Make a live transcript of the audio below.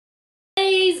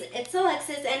it's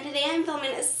Alexis, and today I'm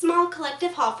filming a small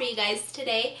collective haul for you guys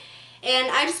today. And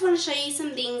I just want to show you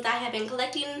some things I have been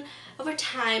collecting over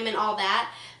time and all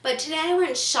that. But today I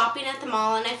went shopping at the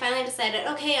mall and I finally decided,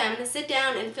 okay, I'm going to sit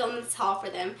down and film this haul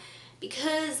for them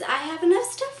because I have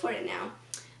enough stuff for it now.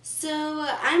 So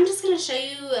I'm just going to show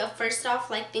you first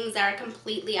off like things that are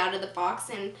completely out of the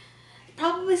box and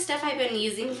probably stuff I've been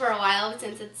using for a while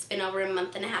since it's been over a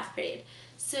month and a half period.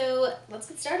 So let's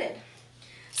get started.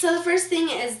 So the first thing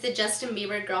is the Justin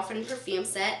Bieber Girlfriend perfume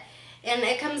set, and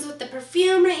it comes with the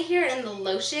perfume right here and the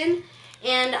lotion.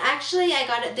 And actually I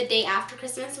got it the day after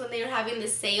Christmas when they were having the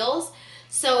sales,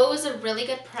 so it was a really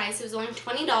good price. It was only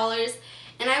 $20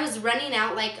 and I was running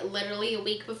out like literally a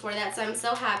week before that, so I'm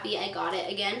so happy I got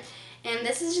it again. And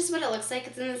this is just what it looks like.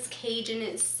 It's in this cage and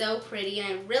it's so pretty and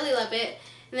I really love it.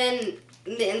 And then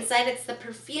the inside it's the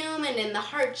perfume and in the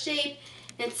heart shape.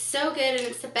 It's so good, and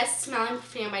it's the best smelling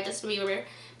perfume by Justin Bieber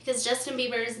because Justin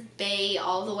Bieber is bae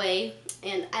all the way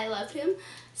and I love him.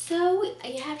 So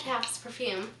you have to have this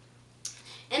perfume.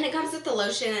 And it comes with the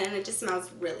lotion and it just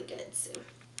smells really good. So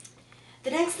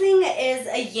the next thing is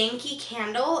a Yankee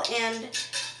candle, and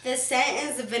the scent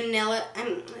is vanilla,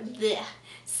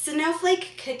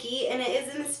 snowflake cookie, and it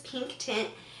is in this pink tint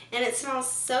and it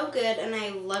smells so good and I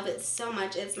love it so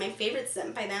much. It's my favorite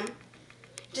scent by them.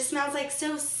 It just smells like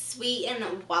so sweet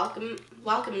and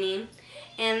welcoming,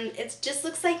 and it just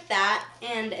looks like that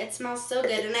and it smells so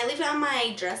good. And I leave it on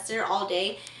my dresser all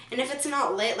day, and if it's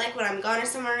not lit, like when I'm gone or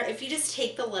somewhere, if you just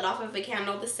take the lid off of a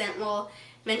candle, the scent will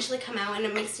eventually come out and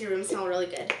it makes your room smell really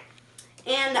good.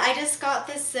 And I just got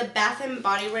this Bath &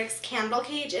 Body Works candle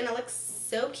cage and it looks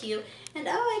so cute, and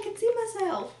oh, I can see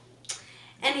myself.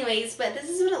 Anyways, but this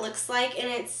is what it looks like and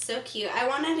it's so cute. I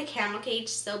wanted a candle cage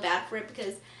so bad for it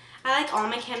because I like all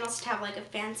my candles to have like a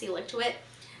fancy look to it.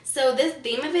 So this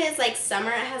theme of it is like summer.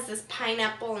 It has this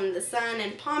pineapple and the sun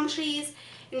and palm trees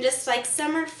and just like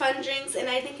summer fun drinks, and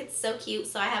I think it's so cute.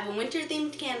 So I have a winter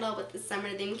themed candle with the summer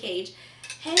themed cage.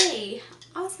 Hey,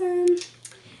 awesome.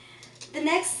 The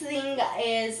next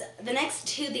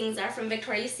two things are from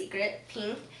Victoria's Secret,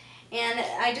 pink. And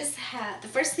I just have, the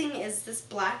first thing is this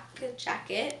black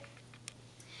jacket.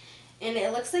 And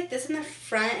it looks like this in the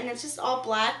front, and it's just all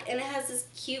black, and it has this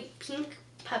cute pink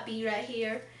puppy right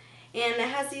here, and it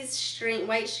has these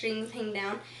white strings hang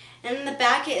down. And in the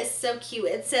back it is so cute.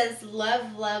 It says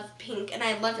love, love, pink, and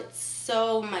I love it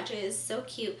so much. It is so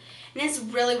cute, and it's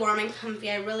really warm and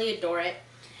comfy. I really adore it.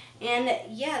 And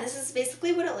yeah, this is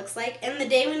basically what it looks like. And the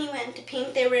day when you went to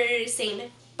pink, they were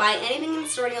saying buy anything in the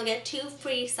store and you'll get 2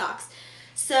 free socks.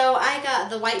 So I got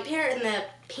the white pair and the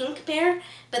pink pair,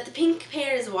 but the pink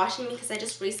pair is washing because I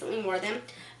just recently wore them.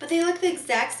 But they look the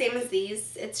exact same as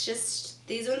these. It's just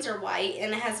these ones are white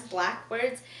and it has black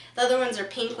words. The other ones are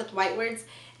pink with white words.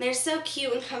 And they're so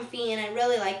cute and comfy and I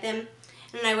really like them.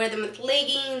 And I wear them with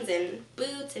leggings and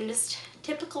boots and just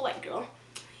typical white girl.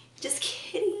 Just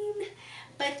kidding.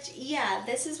 But yeah,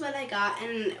 this is what I got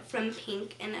from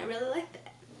pink and I really like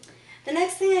that. The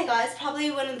next thing I got is probably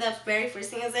one of the very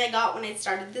first things I got when I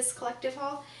started this collective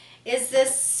haul, is this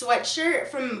sweatshirt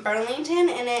from Burlington,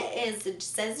 and it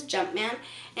says Jumpman, and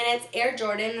it's Air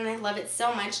Jordan, and I love it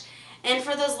so much. And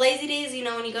for those lazy days, you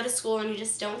know, when you go to school and you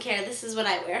just don't care, this is what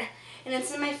I wear. And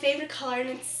it's in my favorite color, and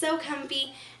it's so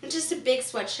comfy. It's just a big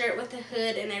sweatshirt with a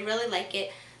hood, and I really like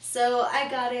it. So I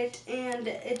got it, and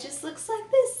it just looks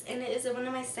like this, and it is one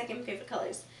of my second favorite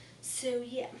colors. So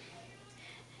yeah.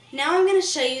 Now I'm going to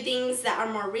show you things that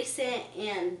are more recent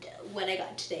and what I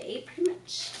got today, pretty much.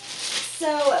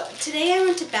 So today I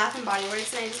went to Bath & Body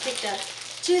Works and I just picked up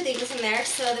 2 things from there.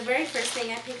 So the very first thing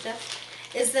I picked up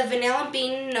is the Vanilla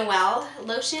Bean Noel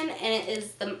lotion, and it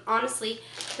is honestly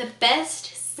the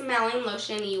best smelling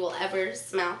lotion you will ever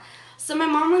smell. So my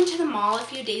mom went to the mall a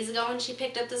few days ago and she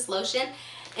picked up this lotion,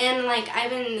 and like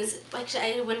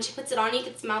when she puts it on, you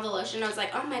can smell the lotion. I was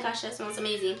like, oh my gosh, that smells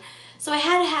amazing. So I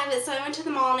had to have it, so I went to the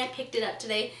mall and I picked it up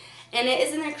today. And it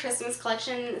is in their Christmas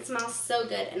collection, and it smells so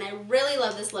good. And I really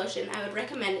love this lotion. I would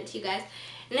recommend it to you guys.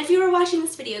 And if you were watching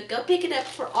this video, go pick it up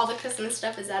before all the Christmas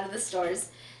stuff is out of the stores.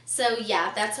 So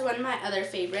yeah, that's one of my other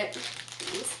favorite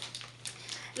things.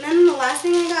 And then the last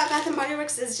thing I got at Bath & Body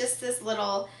Works is just this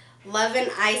little Love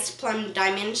and Iced Plum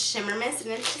Diamond Shimmer Mist.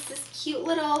 And it's just this cute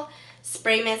little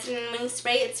spray mist. And when you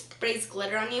spray it, sprays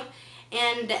glitter on you.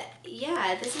 And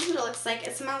yeah, this is what it looks like.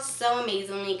 It smells so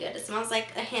amazingly good. It smells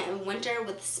like a hint of winter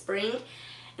with spring.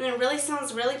 And it really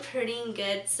smells really pretty and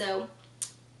good. So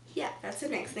yeah, that's the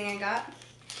next thing I got.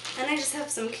 And I just have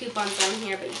some coupons on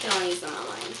here, but you can only use them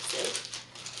online.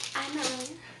 So I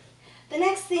know. The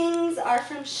next things are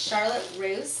from Charlotte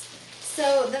Russe.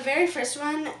 So the very first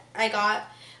one I got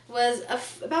was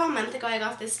about a month ago. I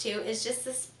got this too. It's just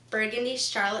this burgundy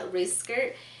Charlotte Russe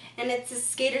skirt, and it's a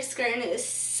skater skirt, and it is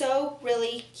so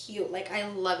really cute. Like, I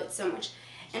love it so much.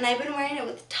 And I've been wearing it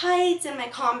with tights and my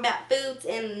combat boots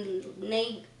and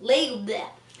leg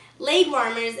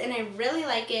warmers, and I really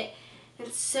like it.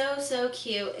 It's so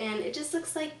cute, and it just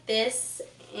looks like this,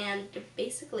 and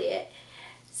basically it.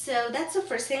 So that's the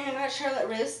first thing I got, Charlotte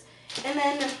Russe. And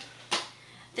then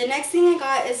the next thing I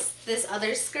got is this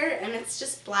other skirt, and it's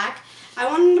just black. I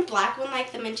wanted a black one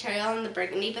like the material and the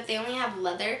burgundy, but they only have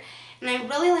leather. And I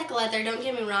really like leather, don't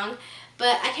get me wrong,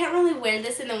 but I can't really wear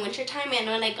this in the winter time, and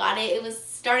when I got it, it was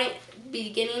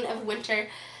beginning of winter.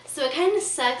 So it kind of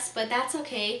sucks, but that's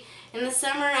okay. In the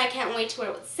summer, I can't wait to wear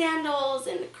it with sandals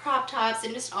and crop tops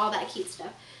and just all that cute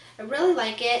stuff. I really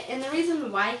like it, and the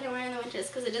reason why I can't wear it in the winter is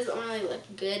because it doesn't really look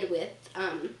good with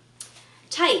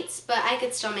tights, but I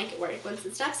could still make it work once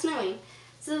it stops snowing.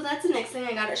 So that's the next thing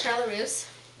I got at Charlotte Russe.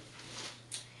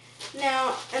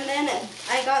 Now, and then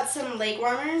I got some leg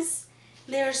warmers.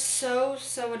 They're so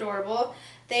adorable.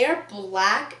 They are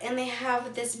black, and they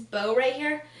have this bow right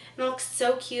here. And it looks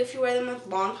so cute if you wear them with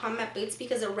long combat boots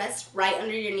because it rests right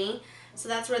under your knee. So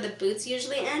that's where the boots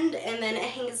usually end, and then it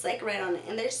hangs like right on it.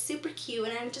 And they're super cute,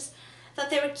 and I just thought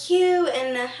they were cute,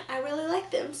 and I really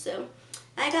like them. So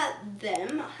I got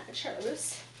them at Charlotte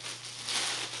Russe.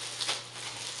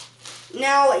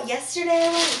 Now, yesterday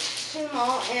I went to the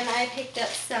mall, and I picked up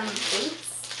some boots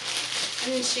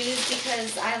and shoes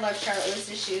because I love Charlotte Russe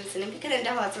shoes, and if you couldn't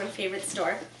tell, that's my favorite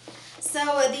store.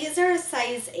 So these are a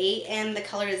size 8, and the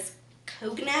color is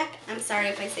cognac. I'm sorry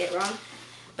if I say it wrong,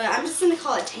 but I'm just going to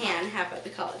call it tan. How about we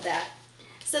call it that?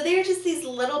 So they're just these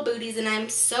little booties, and I'm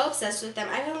so obsessed with them.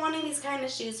 I've been wanting these kind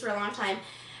of shoes for a long time,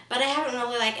 but I haven't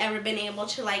really ever been able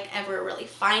to ever really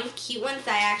find cute ones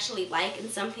that I actually like and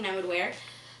something I would wear.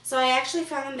 So I actually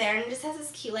found them there, and it just has this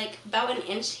cute about an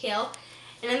inch heel.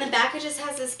 And in the back, it just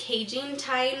has this caging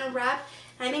tie and a wrap.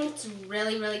 And I think it's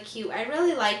really cute. I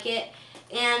really like it.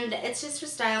 And it's just for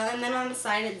style. And then on the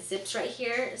side, it zips right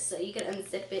here. So you can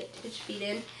unzip it to put your feet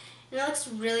in. And it looks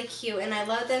really cute. And I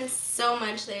love them so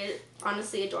much. They're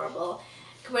honestly adorable.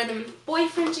 You can wear them with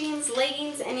boyfriend jeans,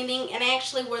 leggings, anything. And I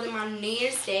actually wore them on New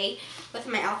Year's Day with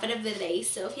my outfit of the day.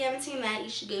 So if you haven't seen that, you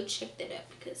should go check that out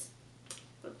because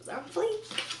it was on fleek.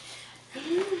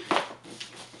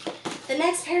 The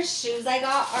next pair of shoes I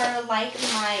got are like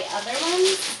my other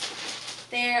ones.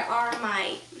 They're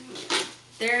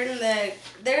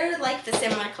like the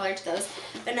similar color to those.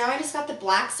 But now I just got the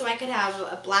black so I could have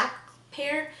a black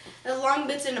pair of long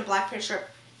boots and a black pair of short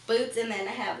boots, and then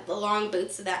I have the long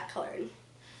boots of that color and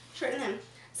shorten them.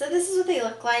 So this is what they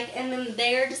look like, and then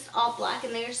they're just all black,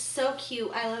 and they're so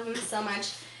cute. I love them so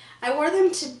much. I wore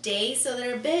them today, so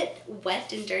they're a bit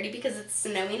wet and dirty because it's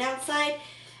snowing outside.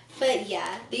 But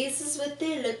yeah, this is what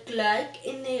they look like,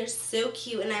 and they are so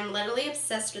cute, and I'm literally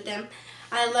obsessed with them.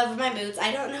 I love my boots.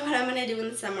 I don't know what I'm going to do in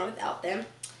the summer without them.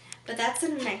 But that's the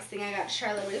next thing I got,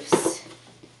 Charlotte Russe.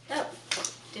 Oh,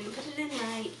 didn't put it in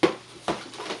right.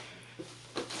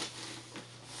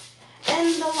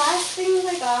 And the last things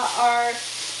I got are,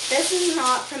 this is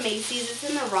not from Macy's. It's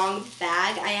in the wrong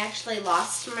bag. I actually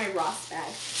lost my Ross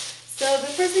bag. So the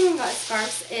first thing I got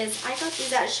scarves is, I got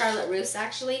these at Charlotte Russe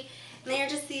actually. And they are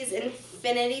just these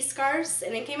infinity scarves,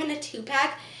 and it came in a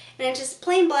 2-pack, and it's just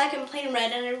plain black and plain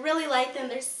red, and I really like them.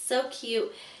 They're so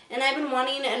cute, and I've been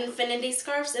wanting infinity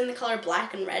scarves in the color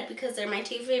black and red because they're my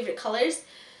 2 favorite colors.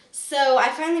 So I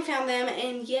finally found them,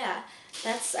 and yeah,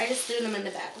 I just threw them in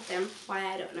the bag with them. Why,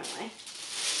 I don't know why.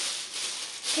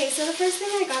 Okay, so the first thing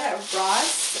I got at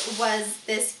Ross was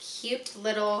this cute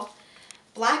little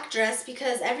black dress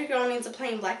because every girl needs a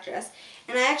plain black dress.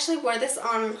 And I actually wore this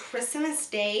on Christmas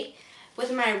Day with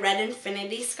my red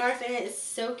infinity scarf, and it is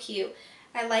so cute.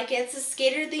 I like it. It's a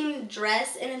skater themed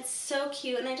dress, and it's so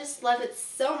cute, and I just love it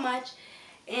so much.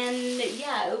 And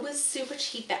yeah, it was super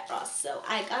cheap at Ross, so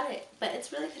I got it, but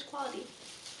it's really good quality.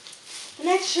 The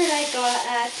next shirt I got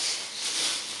at,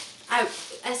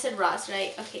 I said Ross,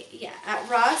 right? Okay, yeah, at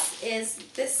Ross is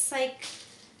this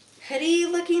hoodie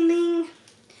looking thing.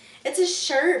 It's a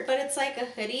shirt, but it's like a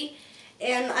hoodie.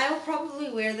 And I will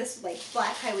probably wear this with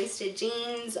black high-waisted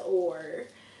jeans or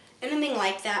anything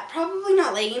like that. Probably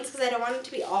not leggings because I don't want it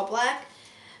to be all black.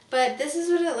 But this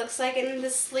is what it looks like, and the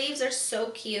sleeves are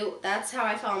so cute. That's how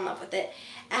I fell in love with it.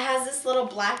 It has this little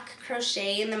black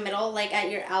crochet in the middle, at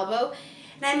your elbow.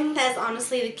 And I think that's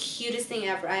honestly the cutest thing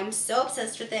ever. I'm so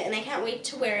obsessed with it, and I can't wait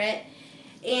to wear it.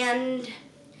 And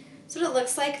that's what it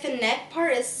looks like. The neck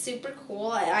part is super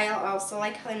cool. I also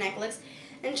like how the neck looks.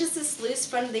 And just this loose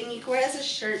fun thing you can wear as a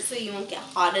shirt so you won't get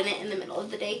hot in it in the middle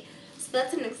of the day. So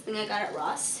that's the next thing I got at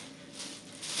Ross.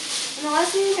 And the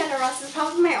last thing I got at Ross is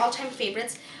probably my all-time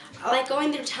favorites. I like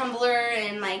going through Tumblr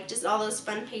and like just all those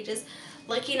fun pages,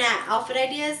 looking at outfit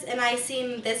ideas, and I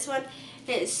seen this one,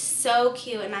 and it's so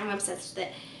cute, and I'm obsessed with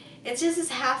it. It's just this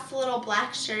half little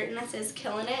black shirt, and it says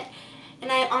 "Killing It,"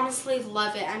 and I honestly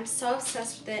love it. I'm so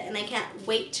obsessed with it, and I can't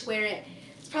wait to wear it.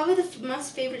 It's probably the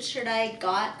most favorite shirt I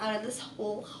got out of this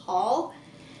whole haul,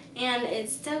 and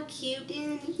it's so cute,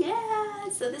 and yeah.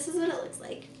 So this is what it looks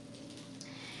like.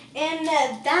 And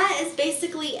that is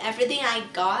basically everything I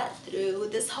got through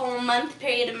this whole month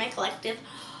period of my collective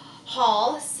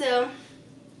haul. So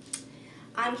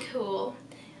I'm cool.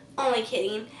 Only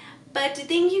kidding. But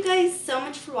thank you guys so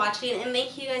much for watching, and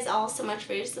thank you guys all so much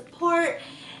for your support.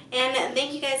 And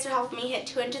thank you guys for helping me hit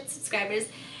 200 subscribers.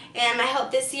 And I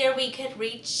hope this year we could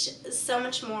reach so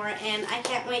much more, and I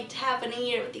can't wait to have a new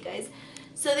year with you guys.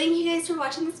 So thank you guys for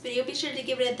watching this video. Be sure to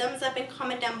give it a thumbs up and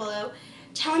comment down below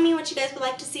telling me what you guys would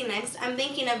like to see next. I'm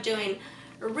thinking of doing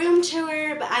a room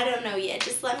tour, but I don't know yet.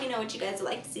 Just let me know what you guys would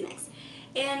like to see next.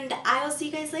 And I will see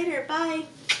you guys later. Bye.